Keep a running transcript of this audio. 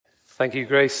Thank you,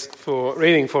 Grace, for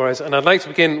reading for us. And I'd like to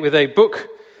begin with a book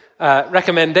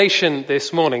recommendation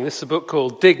this morning. This is a book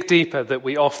called Dig Deeper that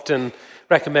we often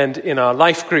recommend in our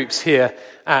life groups here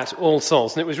at All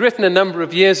Souls. And it was written a number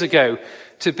of years ago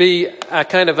to be a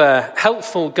kind of a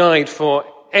helpful guide for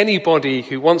anybody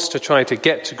who wants to try to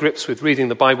get to grips with reading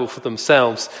the Bible for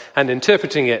themselves and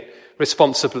interpreting it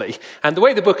responsibly. And the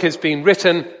way the book has been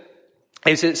written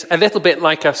is it's a little bit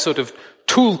like a sort of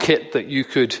toolkit that you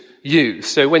could use.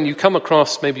 So when you come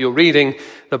across, maybe you're reading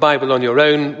the Bible on your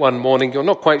own one morning, you're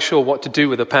not quite sure what to do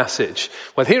with a passage.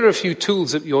 Well, here are a few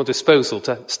tools at your disposal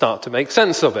to start to make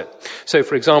sense of it. So,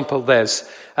 for example, there's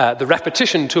the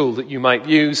repetition tool that you might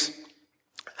use.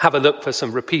 Have a look for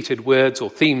some repeated words or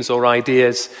themes or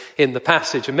ideas in the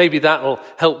passage, and maybe that'll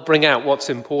help bring out what's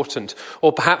important.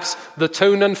 Or perhaps the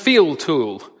tone and feel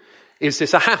tool. Is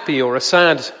this a happy or a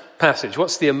sad passage?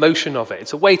 What's the emotion of it?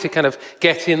 It's a way to kind of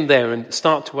get in there and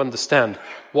start to understand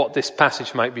what this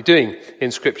passage might be doing in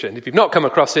Scripture. And if you've not come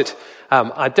across it,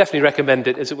 I definitely recommend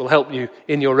it, as it will help you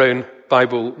in your own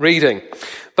Bible reading.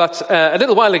 But a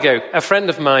little while ago, a friend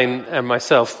of mine and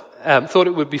myself thought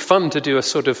it would be fun to do a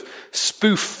sort of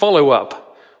spoof follow-up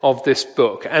of this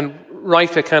book and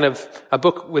write a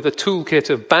book with a toolkit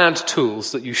of bad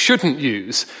tools that you shouldn't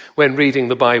use when reading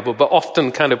the Bible, but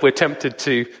often we're tempted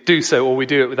to do so, or we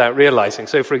do it without realizing.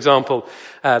 So, for example,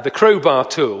 the crowbar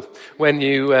tool, when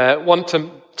you want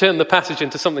to turn the passage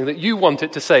into something that you want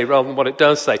it to say rather than what it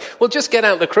does say. Well, just get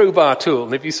out the crowbar tool,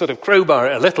 and if you sort of crowbar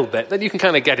it a little bit, then you can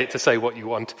kind of get it to say what you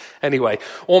want anyway.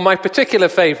 Or my particular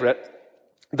favorite,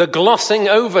 the glossing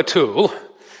over tool.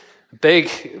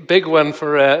 Big one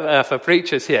for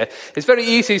preachers here. It's very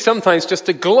easy sometimes just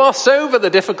to gloss over the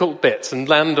difficult bits and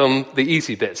land on the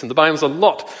easy bits. And the Bible's a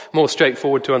lot more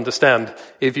straightforward to understand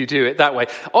if you do it that way.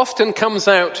 Often comes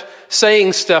out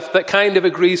saying stuff that kind of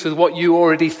agrees with what you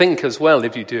already think as well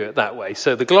if you do it that way.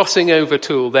 So the glossing over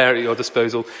tool there at your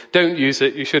disposal. Don't use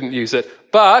it. You shouldn't use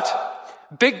it. But,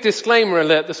 big disclaimer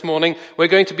alert this morning, we're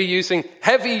going to be using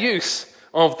heavy use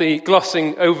of the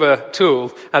glossing over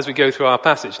tool as we go through our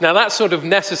passage. Now, that's sort of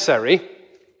necessary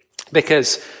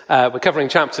because we're covering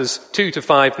chapters 2 to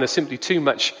 5 and there's simply too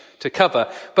much to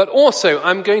cover. But also,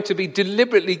 I'm going to be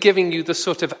deliberately giving you the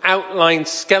sort of outline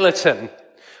skeleton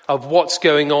of what's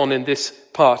going on in this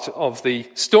part of the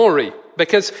story,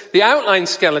 because the outline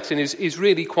skeleton is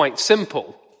really quite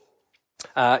simple.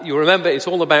 You remember it's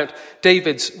all about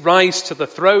David's rise to the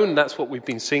throne. That's what we've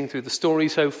been seeing through the story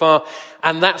so far.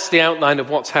 And that's the outline of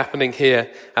what's happening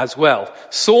here as well.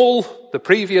 Saul, the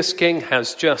previous king,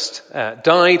 has just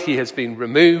died. He has been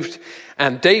removed.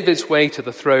 And David's way to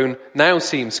the throne now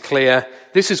seems clear.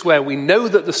 This is where we know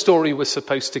that the story was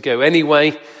supposed to go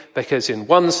anyway, because in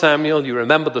 1 Samuel, you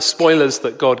remember the spoilers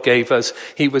that God gave us.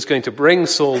 He was going to bring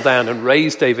Saul down and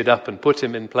raise David up and put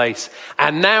him in place.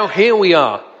 And now here we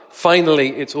are.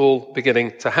 Finally, it's all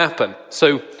beginning to happen.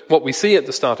 So what we see at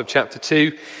the start of chapter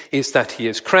 2 is that he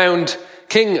is crowned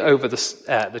king over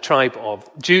the tribe of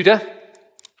Judah.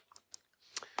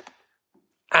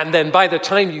 And then by the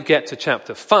time you get to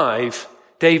chapter 5,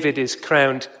 David is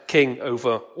crowned king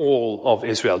over all of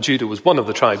Israel. Judah was one of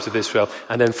the tribes of Israel,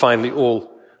 and then finally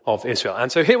all of Israel.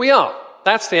 And so here we are.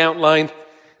 That's the outline,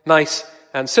 nice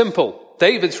and simple.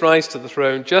 David's rise to the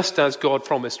throne, just as God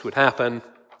promised would happen.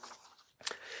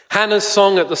 Hannah's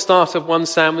song at the start of 1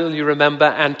 Samuel, you remember,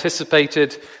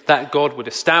 anticipated that God would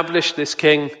establish this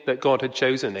king that God had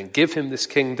chosen and give him this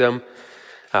kingdom,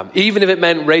 even if it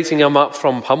meant raising him up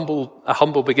from a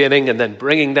humble beginning and then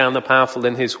bringing down the powerful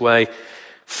in his way.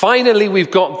 Finally,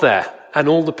 we've got there, and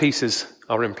all the pieces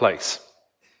are in place.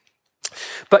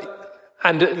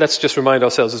 And let's just remind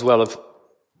ourselves as well of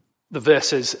the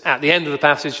verses at the end of the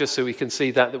passage, just so we can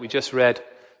see that we just read.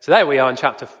 So there we are in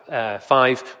chapter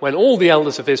 5, when all the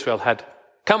elders of Israel had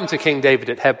come to King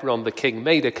David at Hebron. The king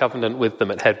made a covenant with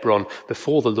them at Hebron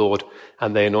before the Lord,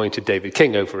 and they anointed David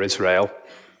king over Israel.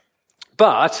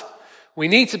 But we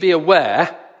need to be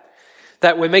aware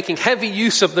that we're making heavy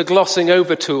use of the glossing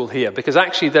over tool here, because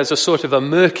actually there's a sort of a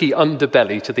murky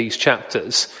underbelly to these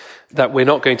chapters that we're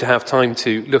not going to have time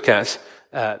to look at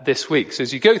this week. So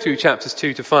as you go through chapters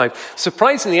 2 to 5,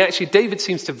 surprisingly, actually, David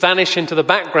seems to vanish into the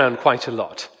background quite a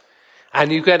lot.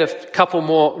 And you get a couple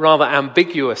more rather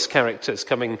ambiguous characters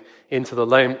coming into the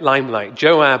limelight.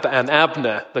 Joab and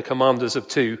Abner, the commanders of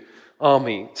 2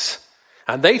 armies.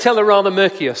 And they tell a rather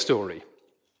murkier story.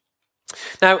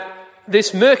 Now,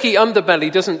 this murky underbelly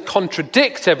doesn't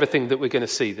contradict everything that we're going to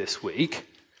see this week.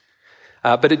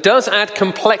 But it does add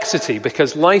complexity,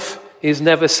 because life is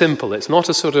never simple. It's not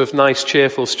a sort of nice,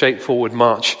 cheerful, straightforward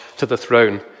march to the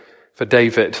throne for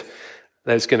David.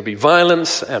 There's going to be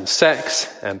violence and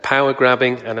sex and power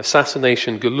grabbing and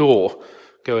assassination galore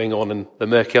going on in the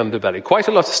murky underbelly. Quite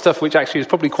a lot of stuff which actually is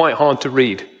probably quite hard to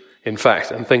read, in fact,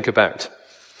 and think about.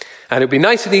 And it would be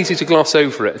nice and easy to gloss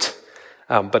over it,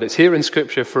 but it's here in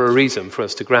Scripture for a reason, for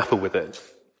us to grapple with it.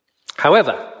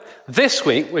 However, this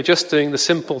week we're just doing the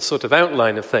simple sort of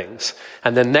outline of things,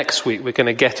 and then next week we're going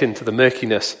to get into the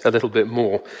murkiness a little bit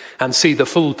more and see the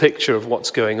full picture of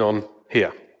what's going on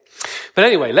here. But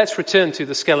anyway, let's return to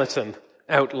the skeleton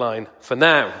outline for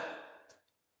now.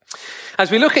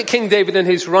 As we look at King David and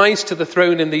his rise to the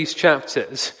throne in these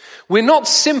chapters, we're not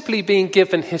simply being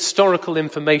given historical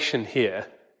information here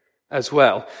as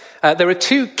well. There are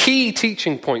two key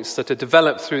teaching points that are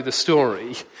developed through the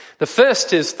story. The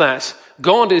first is that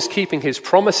God is keeping his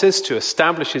promises to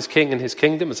establish his king and his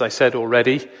kingdom, as I said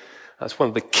already. That's one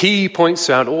of the key points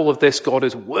throughout all of this. God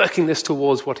is working this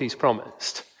towards what he's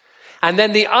promised. And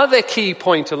then the other key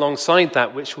point alongside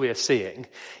that, which we are seeing,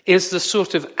 is the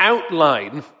sort of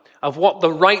outline of what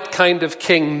the right kind of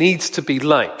king needs to be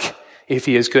like if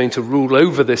he is going to rule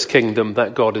over this kingdom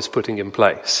that God is putting in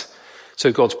place.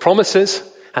 So God's promises,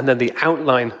 and then the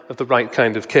outline of the right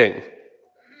kind of king.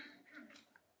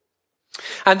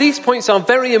 And these points are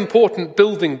very important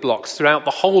building blocks throughout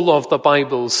the whole of the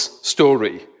Bible's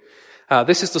story.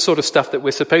 This is the sort of stuff that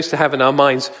we're supposed to have in our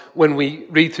minds when we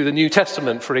read through the New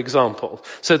Testament, for example,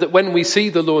 so that when we see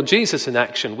the Lord Jesus in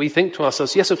action, we think to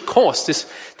ourselves, yes, of course, this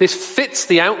fits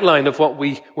the outline of what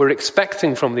we were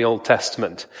expecting from the Old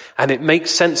Testament, and it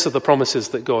makes sense of the promises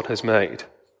that God has made.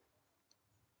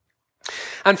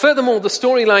 And furthermore, the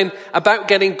storyline about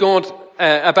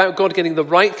God getting the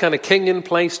right kind of king in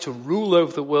place to rule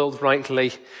over the world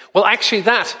rightly, well, actually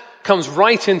that comes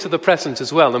right into the present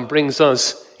as well and brings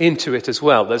us into it as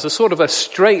well. There's a sort of a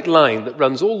straight line that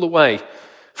runs all the way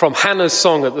from Hannah's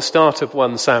song at the start of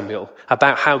 1 Samuel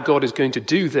about how God is going to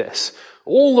do this,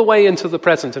 all the way into the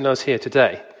present and us here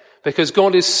today. Because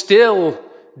God is still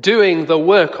doing the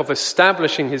work of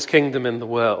establishing his kingdom in the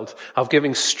world, of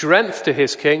giving strength to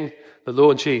his king, the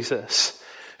Lord Jesus,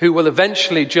 who will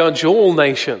eventually judge all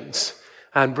nations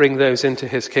and bring those into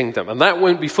his kingdom. And that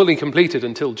won't be fully completed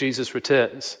until Jesus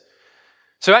returns.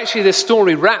 So actually this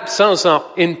story wraps us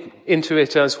up into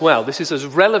it as well. This is as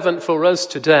relevant for us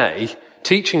today,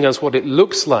 teaching us what it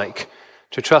looks like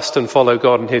to trust and follow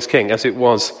God and his king as it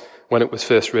was when it was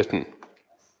first written.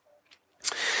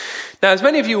 Now, as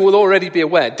many of you will already be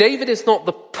aware, David is not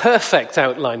the perfect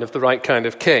outline of the right kind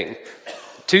of king.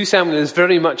 2 Samuel is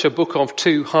very much a book of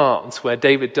two halves, where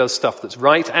David does stuff that's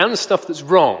right and stuff that's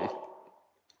wrong.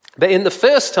 But in the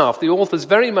first half, the author's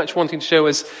very much wanting to show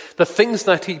us the things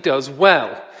that he does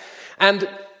well. And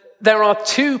there are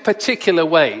two particular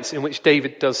ways in which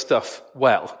David does stuff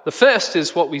well. The first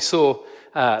is what we saw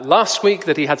last week,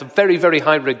 that he has a very, very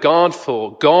high regard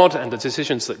for God and the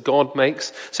decisions that God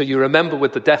makes. So you remember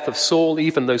with the death of Saul,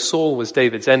 even though Saul was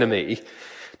David's enemy,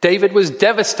 David was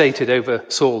devastated over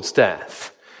Saul's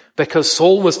death because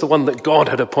Saul was the one that God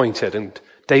had appointed, and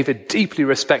David deeply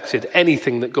respected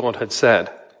anything that God had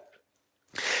said.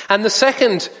 And the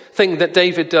second thing that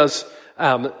David does,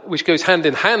 which goes hand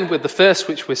in hand with the first,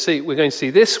 which we're going to see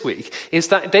this week, is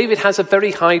that David has a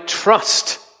very high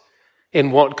trust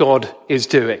in what God is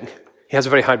doing. He has a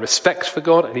very high respect for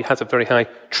God, and he has a very high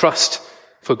trust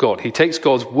for God. He takes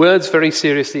God's words very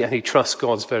seriously, and he trusts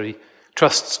God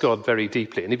very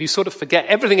deeply. And if you sort of forget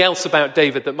everything else about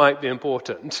David that might be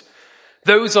important,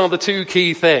 those are the two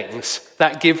key things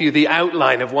that give you the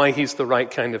outline of why he's the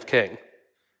right kind of king.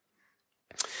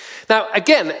 Now,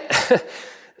 again,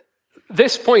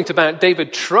 this point about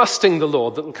David trusting the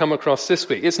Lord that will come across this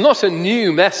week, it's not a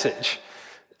new message.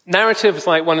 Narratives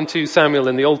like 1 and 2 Samuel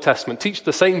in the Old Testament teach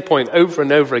the same point over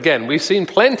and over again. We've seen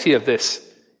plenty of this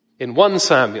in 1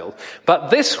 Samuel. But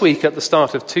this week at the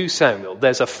start of 2 Samuel,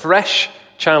 there's a fresh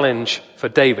challenge for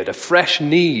David, a fresh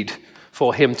need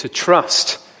for him to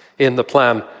trust in the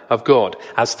plan of God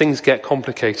as things get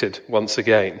complicated once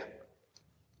again.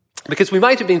 Because we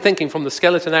might have been thinking from the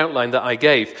skeleton outline that I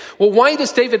gave, well, why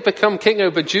does David become king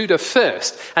over Judah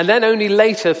first, and then only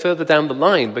later, further down the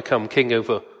line, become king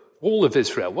over all of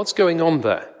Israel? What's going on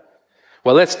there?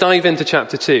 Well, let's dive into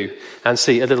chapter 2 and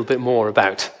see a little bit more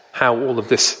about how all of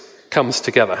this comes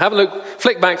together. Have a look,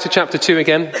 flick back to chapter 2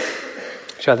 again,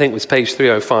 which I think was page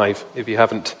 305, if you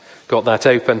haven't got that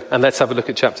open, and let's have a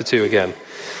look at chapter 2 again.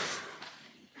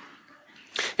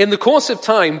 In the course of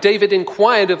time, David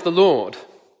inquired of the Lord,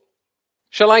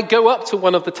 "Shall I go up to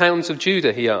one of the towns of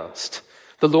Judah?" he asked.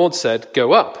 The Lord said,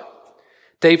 "Go up."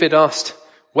 David asked,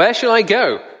 "Where shall I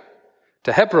go?"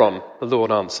 "To Hebron," the Lord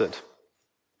answered.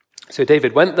 So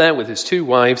David went there with his 2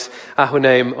 wives,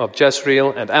 Ahinoam of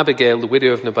Jezreel and Abigail, the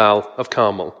widow of Nabal of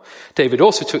Carmel. David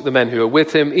also took the men who were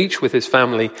with him, each with his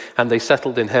family, and they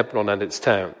settled in Hebron and its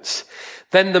towns.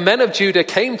 Then the men of Judah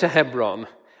came to Hebron,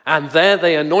 and there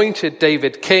they anointed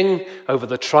David king over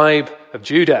the tribe of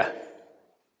Judah.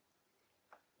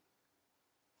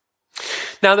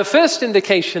 Now, the first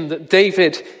indication that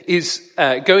David is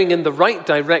going in the right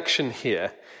direction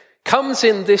here comes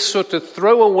in this sort of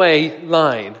throwaway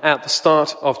line at the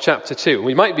start of chapter 2.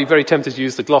 We might be very tempted to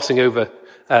use the glossing over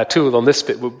tool on this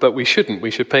bit, but we shouldn't.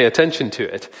 We should pay attention to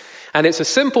it. And it's a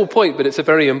simple point, but it's a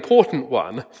very important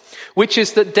one, which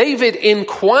is that David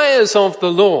inquires of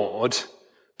the Lord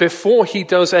before he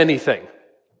does anything.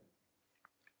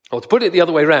 Or to put it the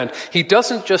other way around, he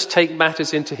doesn't just take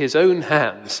matters into his own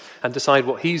hands and decide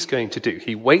what he's going to do.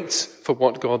 He waits for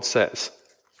what God says.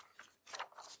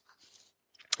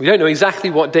 We don't know exactly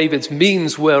what David's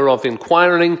means were of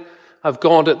inquiring of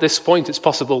God at this point. It's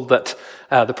possible that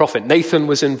the prophet Nathan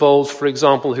was involved, for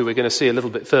example, who we're going to see a little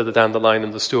bit further down the line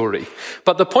in the story.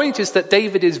 But the point is that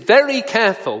David is very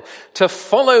careful to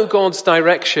follow God's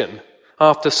direction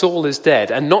after Saul is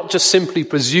dead and not just simply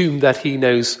presume that he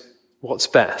knows what's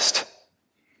best.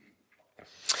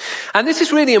 And this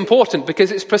is really important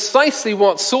because it's precisely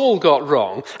what Saul got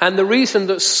wrong and the reason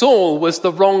that Saul was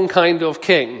the wrong kind of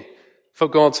king for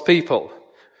God's people.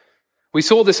 We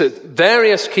saw this at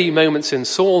various key moments in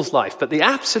Saul's life, but the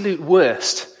absolute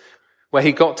worst, where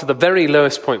he got to the very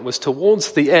lowest point, was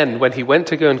towards the end when he went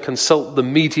to go and consult the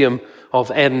medium of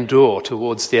Endor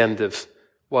towards the end of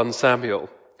 1 Samuel.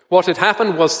 What had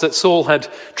happened was that Saul had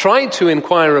tried to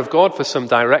inquire of God for some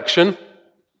direction,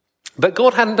 but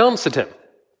God hadn't answered him.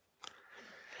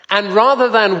 And rather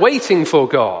than waiting for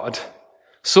God,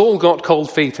 Saul got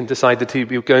cold feet and decided he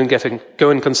would go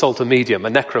and consult a medium, a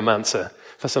necromancer,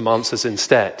 for some answers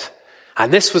instead.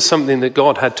 And this was something that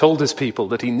God had told his people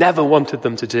that he never wanted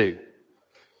them to do.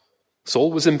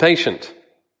 Saul was impatient.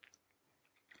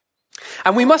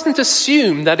 And we mustn't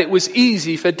assume that it was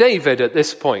easy for David at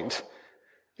this point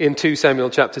in 2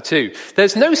 Samuel chapter 2.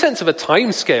 There's no sense of a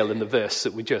time scale in the verse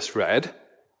that we just read.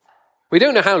 We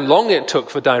don't know how long it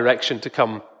took for direction to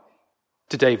come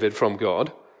to David from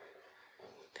God.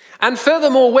 And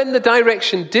furthermore, when the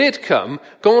direction did come,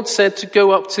 God said to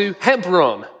go up to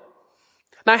Hebron.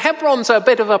 Now, Hebron's a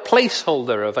bit of a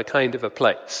placeholder of a kind of a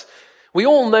place. We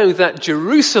all know that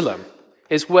Jerusalem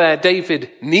is where David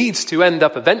needs to end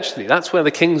up eventually. That's where the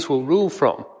kings will rule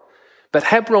from. But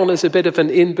Hebron is a bit of an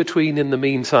in-between, in the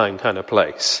meantime kind of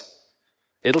place.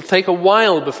 It'll take a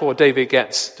while before David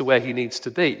gets to where he needs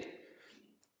to be.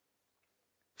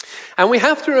 And we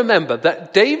have to remember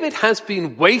that David has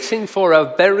been waiting for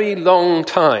a very long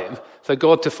time for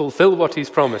God to fulfill what he's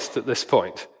promised at this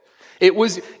point. It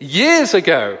was years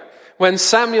ago when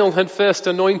Samuel had first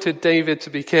anointed David to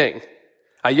be king.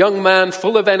 A young man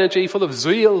full of energy, full of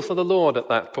zeal for the Lord at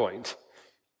that point.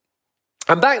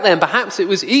 And back then, perhaps it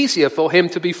was easier for him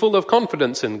to be full of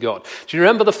confidence in God. Do you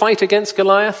remember the fight against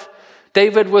Goliath?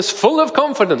 David was full of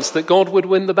confidence that God would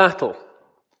win the battle.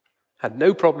 Had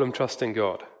no problem trusting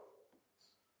God.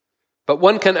 But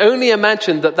one can only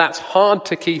imagine that that's hard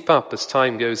to keep up as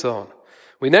time goes on.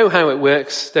 We know how it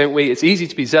works, don't we? It's easy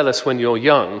to be zealous when you're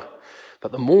young,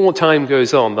 but the more time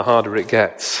goes on, the harder it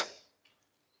gets.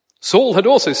 Saul had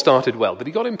also started well, but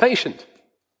he got impatient.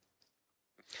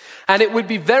 And it would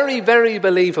be very, very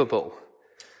believable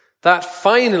that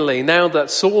finally, now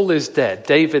that Saul is dead,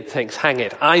 David thinks, hang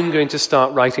it, I'm going to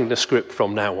start writing the script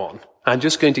from now on. I'm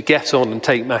just going to get on and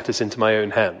take matters into my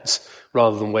own hands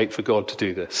rather than wait for God to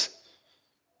do this.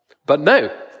 But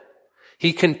no,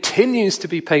 he continues to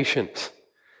be patient.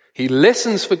 He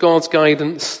listens for God's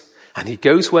guidance and he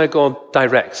goes where God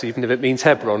directs, even if it means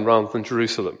Hebron rather than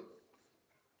Jerusalem.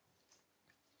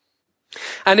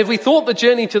 And if we thought the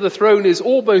journey to the throne is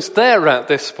almost there at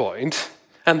this point,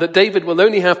 and that David will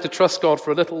only have to trust God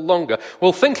for a little longer,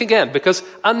 well, think again, because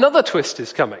another twist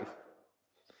is coming.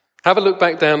 Have a look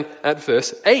back down at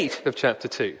verse 8 of chapter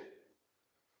 2.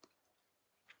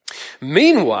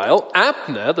 Meanwhile,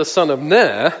 Abner, the son of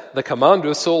Ner, the commander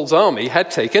of Saul's army,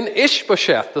 had taken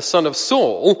Ishbosheth, the son of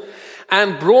Saul,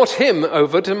 and brought him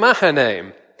over to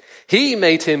Mahanaim. He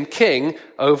made him king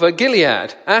over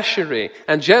Gilead, Ashuri,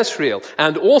 and Jezreel,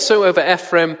 and also over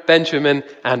Ephraim, Benjamin,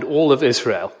 and all of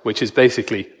Israel, which is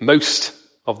basically most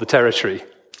of the territory.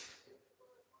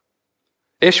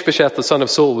 Ishbosheth, the son of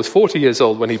Saul, was 40 years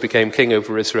old when he became king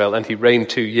over Israel, and he reigned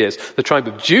 2 years. The tribe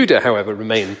of Judah, however,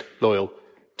 remained loyal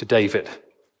to David.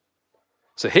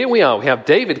 So here we are. We have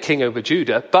David king over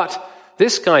Judah, but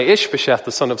this guy, Ishbosheth,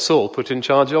 the son of Saul, put in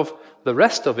charge of the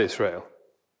rest of Israel.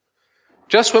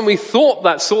 just when we thought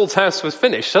that Saul's house was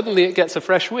finished, suddenly it gets a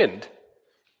fresh wind.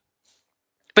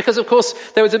 Because, of course,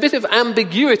 there was a bit of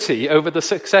ambiguity over the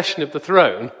succession of the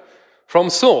throne from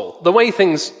Saul. The way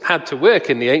things had to work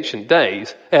in the ancient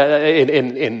days,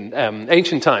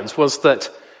 ancient times, was that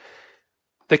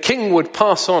the king would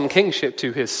pass on kingship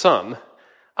to his son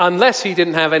unless he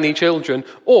didn't have any children,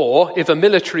 or if a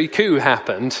military coup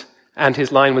happened and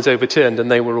his line was overturned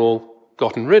and they were all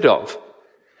gotten rid of.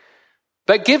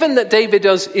 But given that David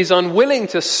is unwilling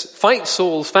to fight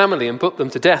Saul's family and put them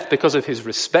to death because of his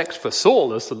respect for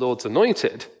Saul as the Lord's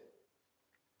anointed,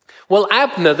 well,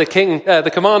 Abner,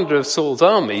 the commander of Saul's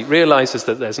army, realizes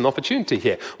that there's an opportunity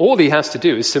here. All he has to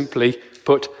do is simply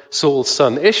put Saul's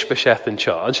son Ishbosheth in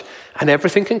charge, and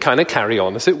everything can kind of carry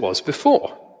on as it was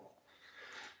before.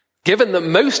 Given that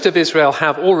most of Israel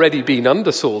have already been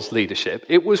under Saul's leadership,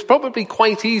 it was probably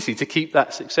quite easy to keep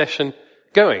that succession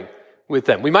going with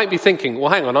them. We might be thinking,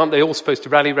 well, hang on, aren't they all supposed to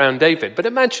rally round David? But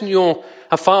imagine you're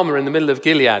a farmer in the middle of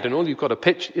Gilead and all you've got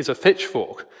is a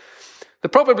pitchfork.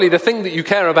 Probably the thing that you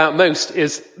care about most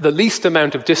is the least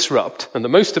amount of disrupt and the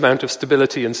most amount of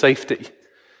stability and safety.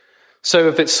 So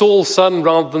if it's Saul's son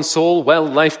rather than Saul, well,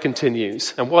 life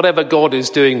continues. And whatever God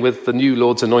is doing with the new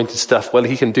Lord's anointed stuff, well,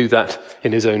 he can do that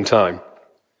in his own time.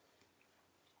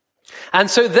 And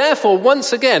so therefore,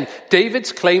 once again,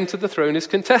 David's claim to the throne is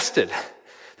contested.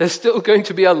 There's still going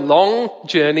to be a long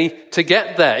journey to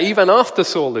get there, even after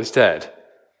Saul is dead.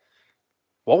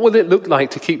 What will it look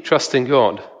like to keep trusting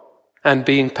God and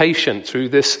being patient through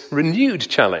this renewed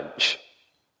challenge?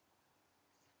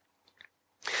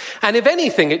 And if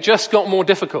anything, it just got more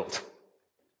difficult.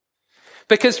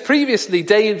 Because previously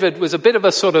David was a bit of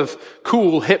a sort of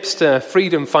cool hipster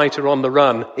freedom fighter on the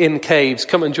run, in caves,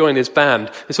 come and join his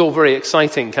band. It's all very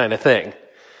exciting kind of thing.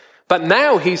 But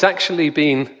now he's actually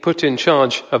been put in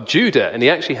charge of Judah, and he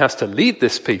actually has to lead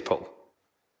this people.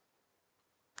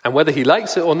 And whether he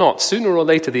likes it or not, sooner or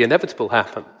later the inevitable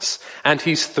happens. And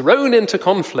he's thrown into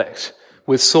conflict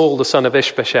with Saul, the son of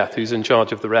Ishbosheth, who's in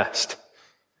charge of the rest.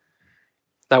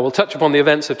 Now, we'll touch upon the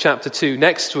events of chapter 2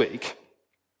 next week.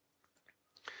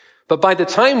 But by the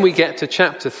time we get to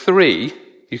chapter 3,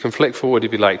 you can flick forward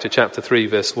if you like to chapter 3,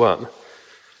 verse 1,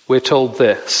 we're told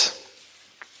this.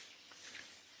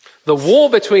 The war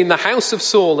between the house of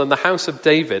Saul and the house of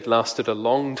David lasted a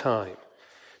long time.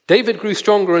 David grew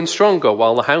stronger and stronger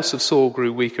while the house of Saul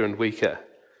grew weaker and weaker.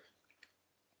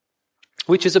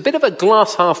 Which is a bit of a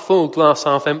glass half full, glass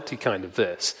half empty kind of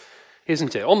verse,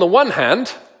 isn't it? On the one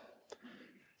hand,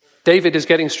 David is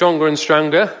getting stronger and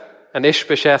stronger, and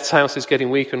Ishbosheth's house is getting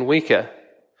weaker and weaker.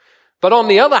 But on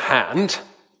the other hand,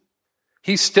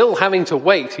 he's still having to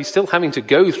wait. He's still having to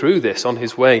go through this on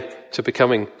his way to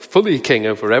becoming fully king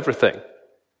over everything.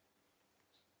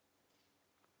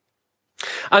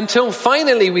 Until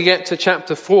finally we get to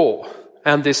chapter 4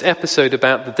 and this episode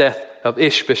about the death of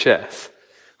Ishbosheth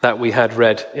that we had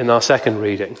read in our second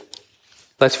reading.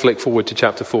 Let's flick forward to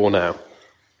chapter 4 now.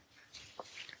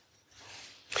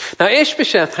 Now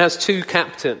Ishbosheth has two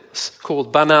captains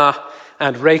called Baanah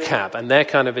and Rechab, and they're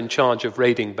kind of in charge of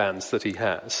raiding bands that he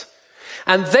has.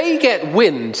 And they get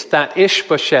wind that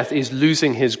Ishbosheth is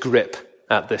losing his grip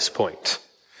at this point.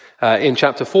 In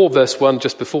chapter 4, verse 1,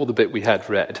 just before the bit we had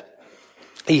read.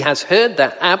 He has heard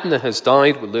that Abner has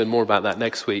died. We'll learn more about that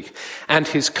next week. And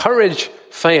his courage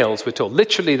fails, we're told.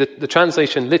 Literally, the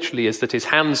translation literally is that his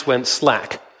hands went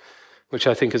slack, which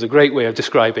I think is a great way of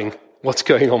describing what's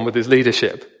going on with his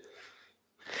leadership.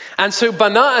 And so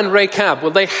Baanah and Rechab,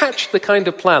 well, they hatched the kind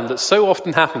of plan that so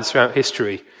often happens throughout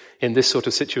history in this sort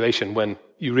of situation when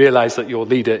you realize that your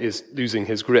leader is losing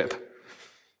his grip.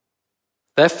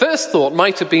 Their first thought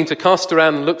might have been to cast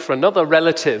around and look for another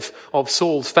relative of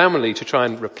Saul's family to try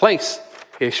and replace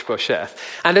Ishbosheth.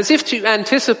 And as if to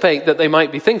anticipate that they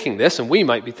might be thinking this, and we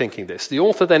might be thinking this, the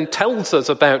author then tells us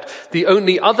about the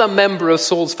only other member of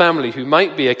Saul's family who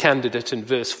might be a candidate in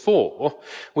verse 4,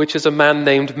 which is a man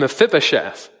named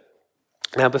Mephibosheth.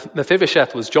 Now,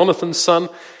 Mephibosheth was Jonathan's son,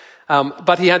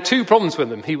 but he had two problems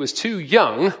with him. He was too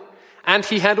young, and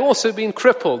he had also been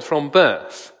crippled from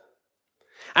birth.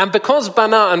 And because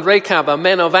Baanah and Rechab are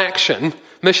men of action,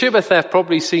 Mephibosheth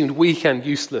probably seemed weak and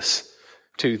useless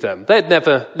to them. They'd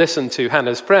never listened to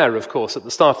Hannah's prayer, of course, at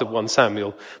the start of 1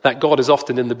 Samuel, that God is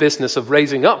often in the business of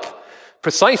raising up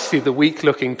precisely the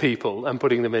weak-looking people and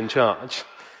putting them in charge.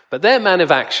 But they're men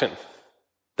of action.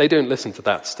 They don't listen to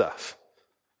that stuff.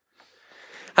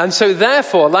 And so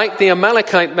therefore, like the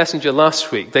Amalekite messenger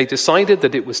last week, they decided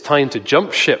that it was time to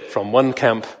jump ship from one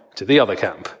camp to the other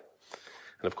camp.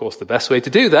 And of course, the best way to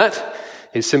do that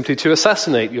is simply to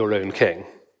assassinate your own king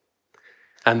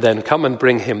and then come and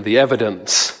bring him the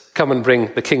evidence come and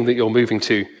bring the king that you're moving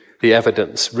to the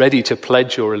evidence, ready to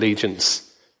pledge your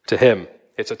allegiance to him.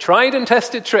 It's a tried and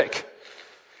tested trick,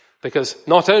 because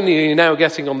not only are you now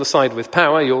getting on the side with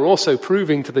power, you're also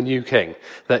proving to the new king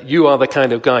that you are the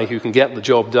kind of guy who can get the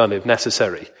job done if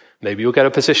necessary. Maybe you'll get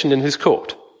a position in his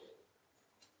court.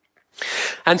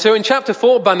 And so in chapter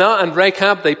 4, Baanah and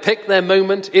Rechab, they pick their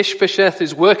moment. Ishbosheth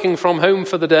is working from home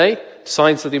for the day,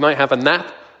 decides that he might have a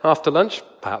nap after lunch.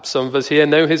 Perhaps some of us here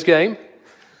know his game.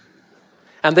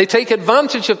 And they take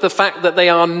advantage of the fact that they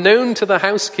are known to the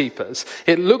housekeepers.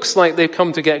 It looks like they've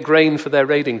come to get grain for their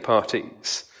raiding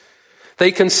parties.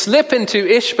 They can slip into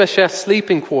Ishbosheth's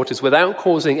sleeping quarters without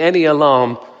causing any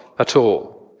alarm at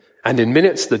all. And in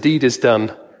minutes the deed is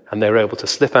done and they're able to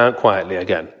slip out quietly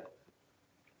again.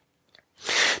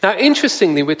 Now,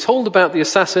 interestingly, we're told about the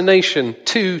assassination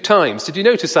 2 times. Did you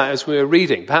notice that as we were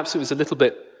reading? Perhaps it was a little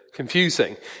bit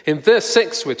confusing. In verse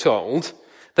 6, we're told,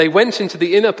 they went into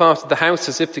the inner part of the house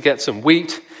as if to get some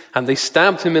wheat, and they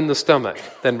stabbed him in the stomach.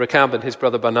 Then Rechab and his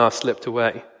brother Baanah slipped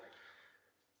away.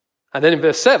 And then in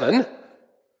verse 7,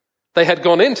 they had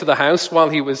gone into the house while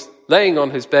he was laying on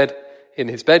his bed in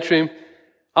his bedroom.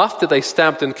 After they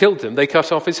stabbed and killed him, they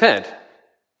cut off his head.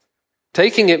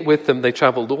 Taking it with them, they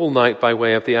traveled all night by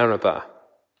way of the Arabah.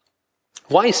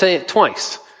 Why say it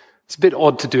twice? It's a bit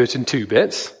odd to do it in 2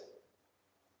 bits.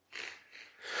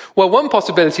 Well, one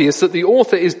possibility is that the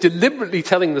author is deliberately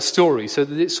telling the story so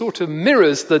that it sort of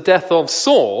mirrors the death of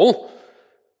Saul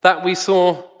that we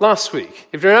saw last week.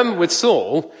 If you remember with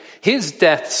Saul, his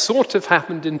death sort of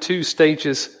happened in 2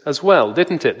 stages as well,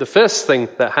 didn't it? The first thing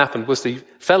that happened was he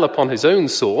fell upon his own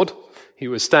sword. He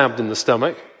was stabbed in the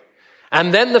stomach.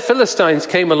 And then the Philistines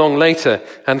came along later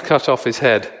and cut off his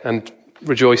head and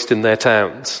rejoiced in their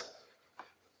towns.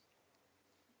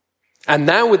 And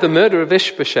now with the murder of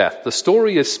Ishbosheth, the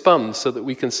story is spun so that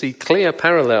we can see clear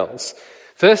parallels.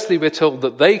 Firstly, we're told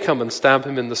that they come and stab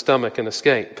him in the stomach and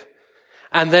escape.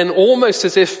 And then almost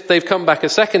as if they've come back a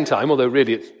second time, although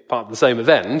really it's part of the same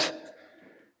event,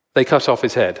 they cut off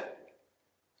his head.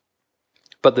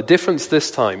 But the difference this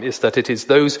time is that it is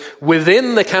those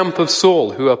within the camp of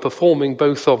Saul who are performing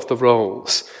both of the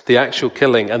roles, the actual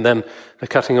killing and then the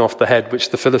cutting off the head, which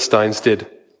the Philistines did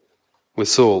with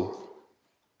Saul.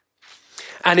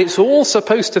 And it's all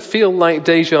supposed to feel like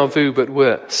deja vu, but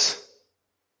worse.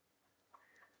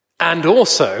 And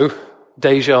also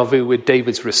deja vu with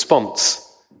David's response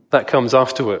that comes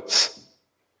afterwards.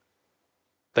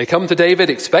 They come to David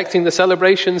expecting the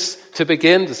celebrations to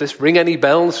begin. Does this ring any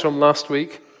bells from last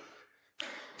week?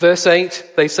 Verse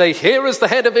 8, they say, "Here is the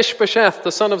head of Ishbosheth,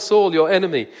 the son of Saul, your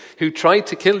enemy, who tried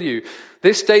to kill you.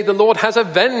 This day the Lord has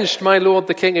avenged my lord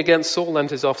the king against Saul and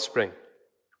his offspring."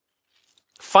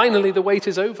 Finally, the wait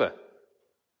is over.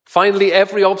 Finally,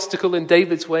 every obstacle in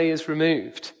David's way is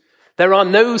removed. There are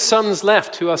no sons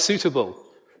left who are suitable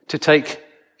to take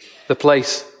the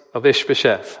place of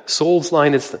Ishbosheth. Saul's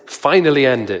line is finally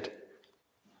ended.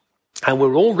 And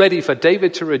we're all ready for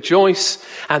David to rejoice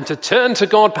and to turn to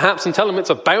God perhaps and tell him it's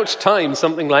about time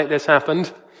something like this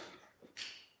happened.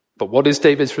 But what is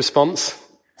David's response?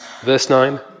 Verse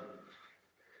 9.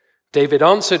 David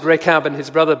answered Rechab and his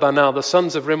brother Baanah, the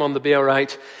sons of Rimmon the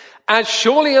Beerite, "As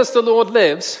surely as the Lord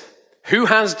lives, who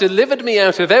has delivered me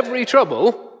out of every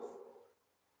trouble,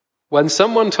 when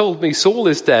someone told me Saul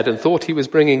is dead and thought he was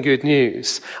bringing good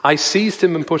news, I seized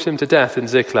him and put him to death in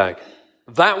Ziklag.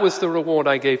 That was the reward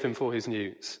I gave him for his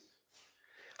news.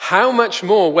 How much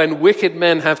more when wicked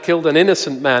men have killed an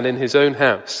innocent man in his own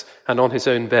house and on his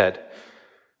own bed?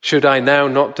 Should I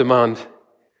not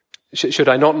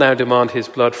now demand his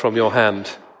blood from your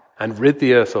hand and rid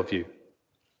the earth of you?"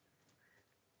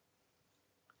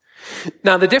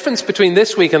 Now, the difference between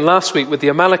this week and last week with the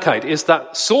Amalekite is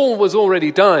that Saul was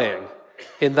already dying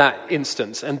in that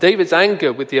instance, and David's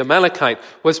anger with the Amalekite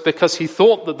was because he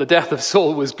thought that the death of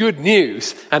Saul was good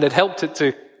news and had helped it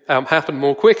to happen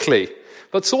more quickly.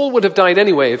 But Saul would have died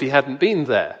anyway if he hadn't been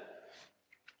there.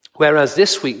 Whereas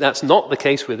this week, that's not the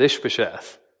case with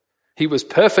Ishbosheth. He was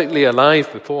perfectly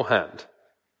alive beforehand.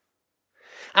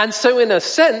 And so in a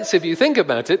sense, if you think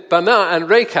about it, Baanah and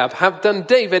Rechab have done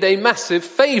David a massive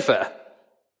favor.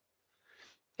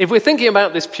 If we're thinking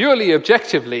about this purely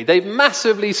objectively, they've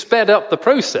massively sped up the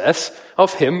process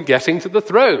of him getting to the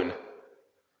throne.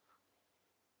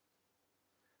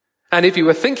 And if you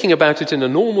were thinking about it in a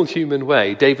normal human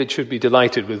way, David should be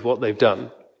delighted with what they've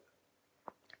done.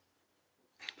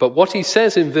 But what he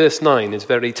says in verse 9 is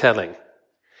very telling.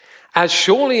 "As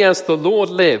surely as the Lord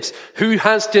lives, who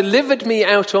has delivered me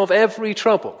out of every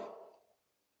trouble."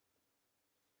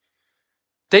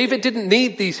 David didn't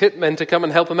need these hitmen to come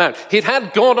and help him out. He'd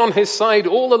had God on his side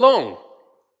all along.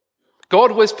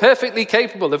 God was perfectly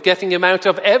capable of getting him out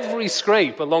of every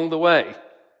scrape along the way.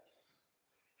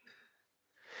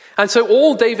 And so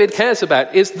all David cares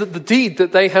about is the deed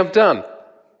that they have done.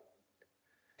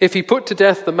 If he put to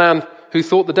death the man who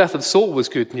thought the death of Saul was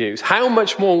good news, how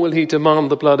much more will he demand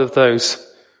the blood of those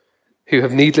who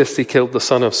have needlessly killed the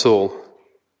son of Saul?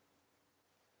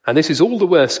 And this is all the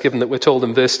worse given that we're told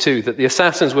in verse 2 that the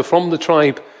assassins were from the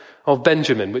tribe of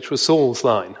Benjamin, which was Saul's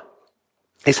line.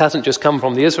 This hasn't just come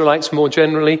from the Israelites more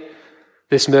generally.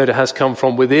 This murder has come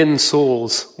from within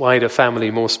Saul's wider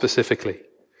family more specifically.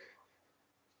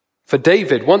 For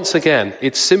David, once again,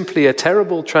 it's simply a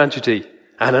terrible tragedy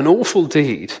and an awful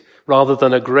deed rather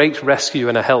than a great rescue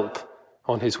and a help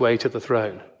on his way to the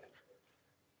throne.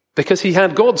 Because he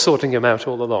had God sorting him out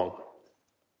all along.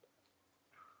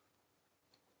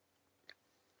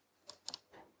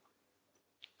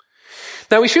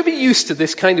 Now, we should be used to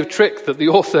this kind of trick that the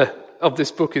author of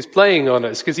this book is playing on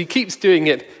us, because he keeps doing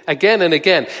it again and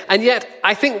again. And yet,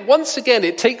 I think once again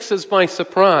it takes us by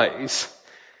surprise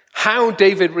how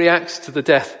David reacts to the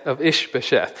death of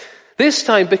Ishbosheth. This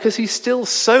time because he's still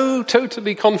so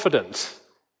totally confident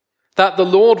that the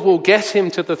Lord will get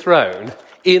him to the throne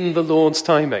in the Lord's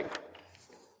timing.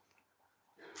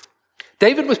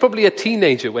 David was probably a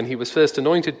teenager when he was first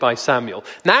anointed by Samuel.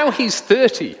 Now he's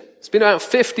 30. It's been about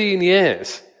 15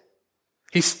 years.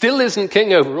 He still isn't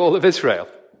king over all of Israel.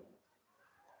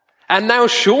 And now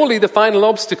surely the final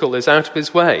obstacle is out of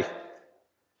his way.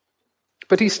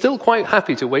 But he's still quite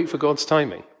happy to wait for God's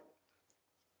timing.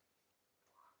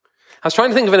 I was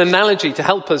trying to think of an analogy to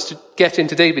help us to get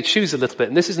into David's shoes a little bit,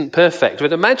 and this isn't perfect,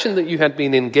 but imagine that you had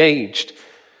been engaged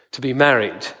to be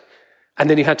married, and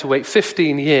then you had to wait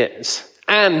 15 years,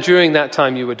 and during that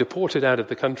time you were deported out of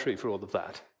the country for all of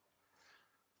that.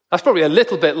 That's probably a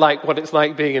little bit like what it's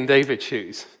like being in David's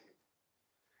shoes.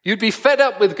 You'd be fed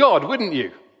up with God, wouldn't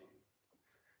you?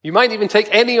 You might even take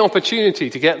any opportunity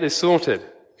to get this sorted.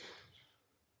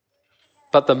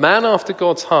 But the man after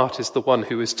God's heart is the one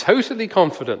who is totally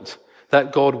confident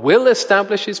that God will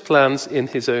establish his plans in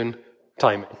his own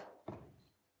timing.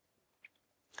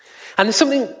 And there's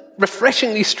something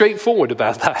refreshingly straightforward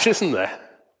about that, isn't there?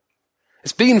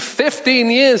 It's been 15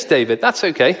 years, David. That's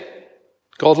okay.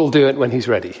 God will do it when he's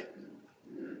ready.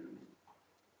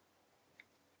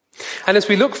 And as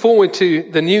we look forward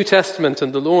to the New Testament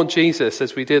and the Lord Jesus,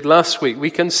 as we did last week,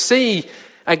 we can see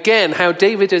again how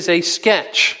David is a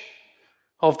sketch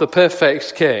of the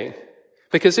perfect king.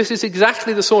 Because this is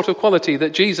exactly the sort of quality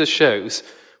that Jesus shows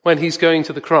when he's going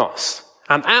to the cross.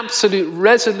 An absolute,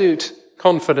 resolute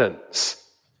confidence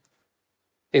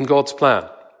in God's plan.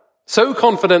 So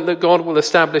confident that God will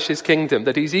establish his kingdom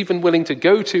that he's even willing to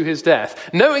go to his death,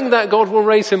 knowing that God will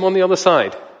raise him on the other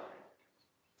side.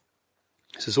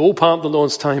 This is all part of the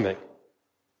Lord's timing.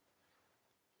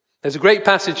 There's a great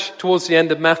passage towards the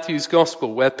end of Matthew's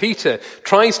gospel where Peter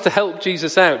tries to help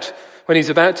Jesus out when he's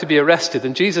about to be arrested,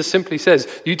 and Jesus simply says,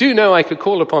 "You do know I could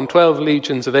call upon 12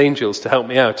 legions of angels to help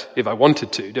me out if I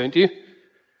wanted to, don't you?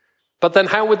 But then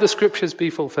how would the scriptures be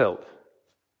fulfilled?"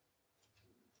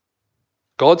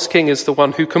 God's king is the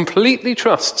one who completely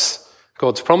trusts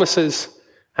God's promises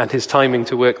and his timing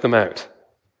to work them out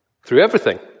through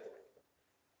everything.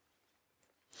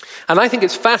 And I think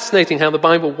it's fascinating how the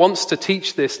Bible wants to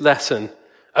teach this lesson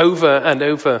over and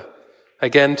over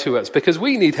again to us, because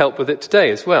we need help with it today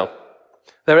as well.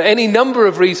 There are any number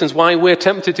of reasons why we're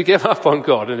tempted to give up on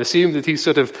God and assume that he's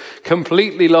sort of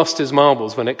completely lost his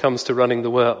marbles when it comes to running the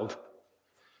world.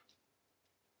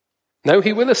 No,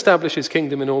 he will establish his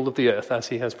kingdom in all of the earth as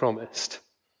he has promised.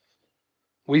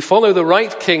 We follow the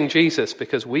right King Jesus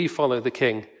because we follow the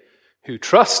King who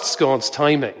trusts God's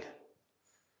timing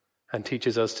and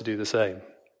teaches us to do the same.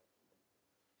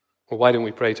 Well, why don't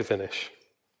we pray to finish?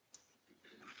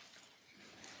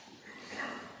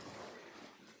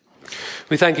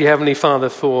 We thank you, Heavenly Father,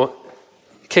 for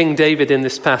King David in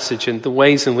this passage and the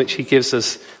ways in which he gives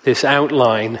us this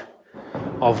outline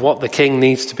of what the king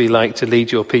needs to be like to lead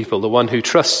your people, the one who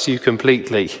trusts you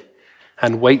completely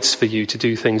and waits for you to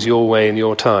do things your way in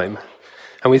your time.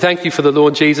 And we thank you for the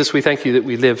Lord Jesus. We thank you that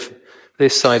we live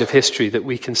this side of history, that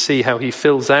we can see how he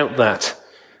fills out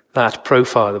that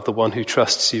profile of the one who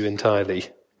trusts you entirely.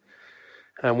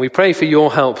 And we pray for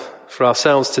your help for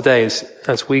ourselves today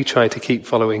as we try to keep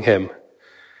following him,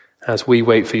 as we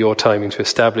wait for your timing to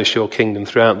establish your kingdom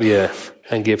throughout the earth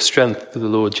and give strength to the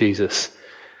Lord Jesus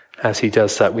as he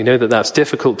does that. We know that that's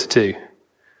difficult to do,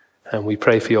 and we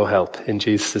pray for your help in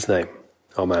Jesus' name.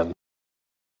 Amen.